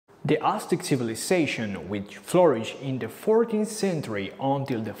The Aztec civilization, which flourished in the 14th century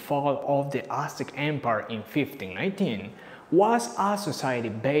until the fall of the Aztec Empire in 1519, was a society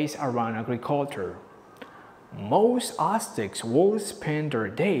based around agriculture. Most Aztecs would spend their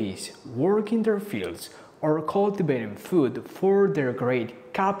days working their fields or cultivating food for their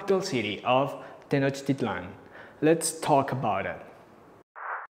great capital city of Tenochtitlan. Let's talk about it.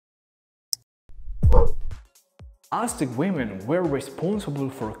 Aztec women were responsible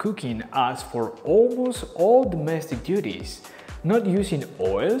for cooking as for almost all domestic duties, not using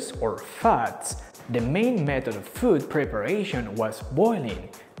oils or fats. The main method of food preparation was boiling,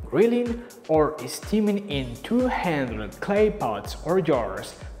 grilling, or steaming in two-handled clay pots or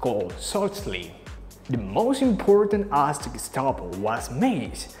jars called soxhli. The most important Aztec staple was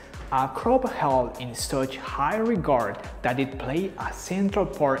maize, a crop held in such high regard that it played a central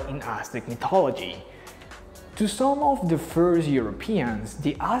part in Aztec mythology. To some of the first Europeans,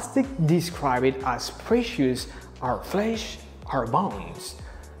 the Aztecs described it as precious, our flesh, our bones.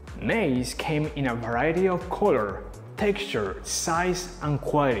 Maize came in a variety of color, texture, size, and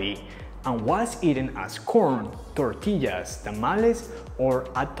quality, and was eaten as corn, tortillas, tamales, or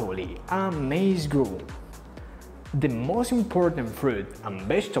atole, a maize gruel. The most important fruit and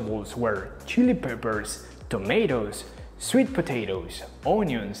vegetables were chili peppers, tomatoes, sweet potatoes,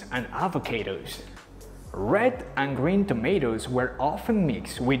 onions, and avocados. Red and green tomatoes were often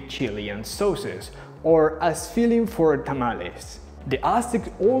mixed with Chilean sauces or as filling for tamales. The Aztecs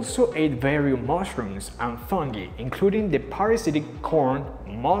also ate various mushrooms and fungi, including the parasitic corn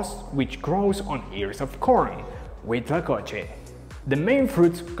moss which grows on ears of corn, huitlacoche. The main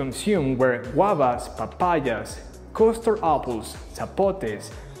fruits consumed were guavas, papayas, custard apples,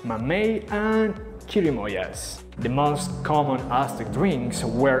 zapotes, mamey, and chirimoyas. The most common Aztec drinks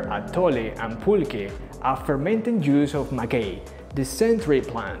were atole and pulque, a fermented juice of maguey, the century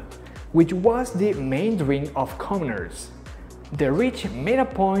plant, which was the main drink of commoners. The rich made a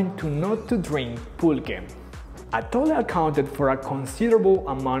point not to drink pulque. Atole accounted for a considerable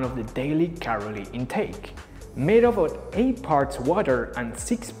amount of the daily calorie intake. Made up of 8 parts water and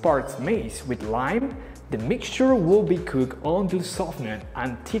 6 parts maize with lime, the mixture will be cooked until softened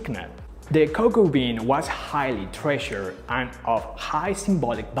and thickened. The cocoa bean was highly treasured and of high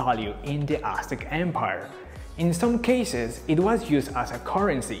symbolic value in the Aztec Empire. In some cases, it was used as a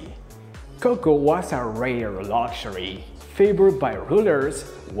currency. Cocoa was a rare luxury, favored by rulers,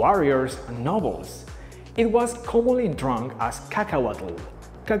 warriors, and nobles. It was commonly drunk as cacahuatl,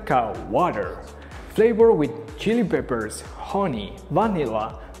 cacao water, flavored with chili peppers, honey,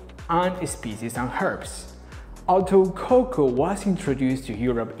 vanilla, and spices and herbs. Although cocoa was introduced to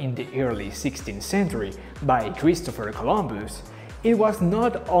Europe in the early 16th century by Christopher Columbus, it was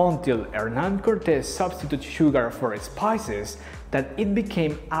not until Hernán Cortés substituted sugar for spices that it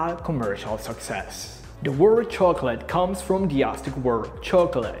became a commercial success. The word chocolate comes from the Aztec word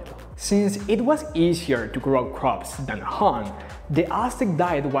chocolate. Since it was easier to grow crops than hunt, the Aztec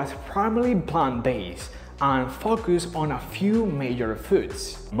diet was primarily plant-based and focused on a few major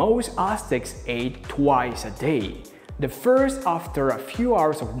foods. Most Aztecs ate twice a day, the first after a few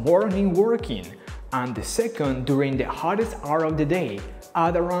hours of morning working, and the second during the hottest hour of the day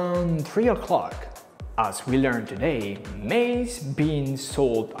at around 3 o'clock. As we learn today, maize, beans,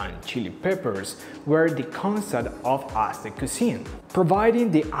 salt, and chili peppers were the concept of Aztec cuisine,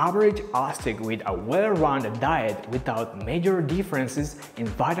 providing the average Aztec with a well-rounded diet without major differences in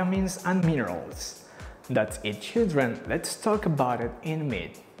vitamins and minerals. That's it, children. Let's talk about it in a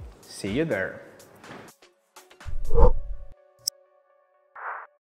minute. See you there.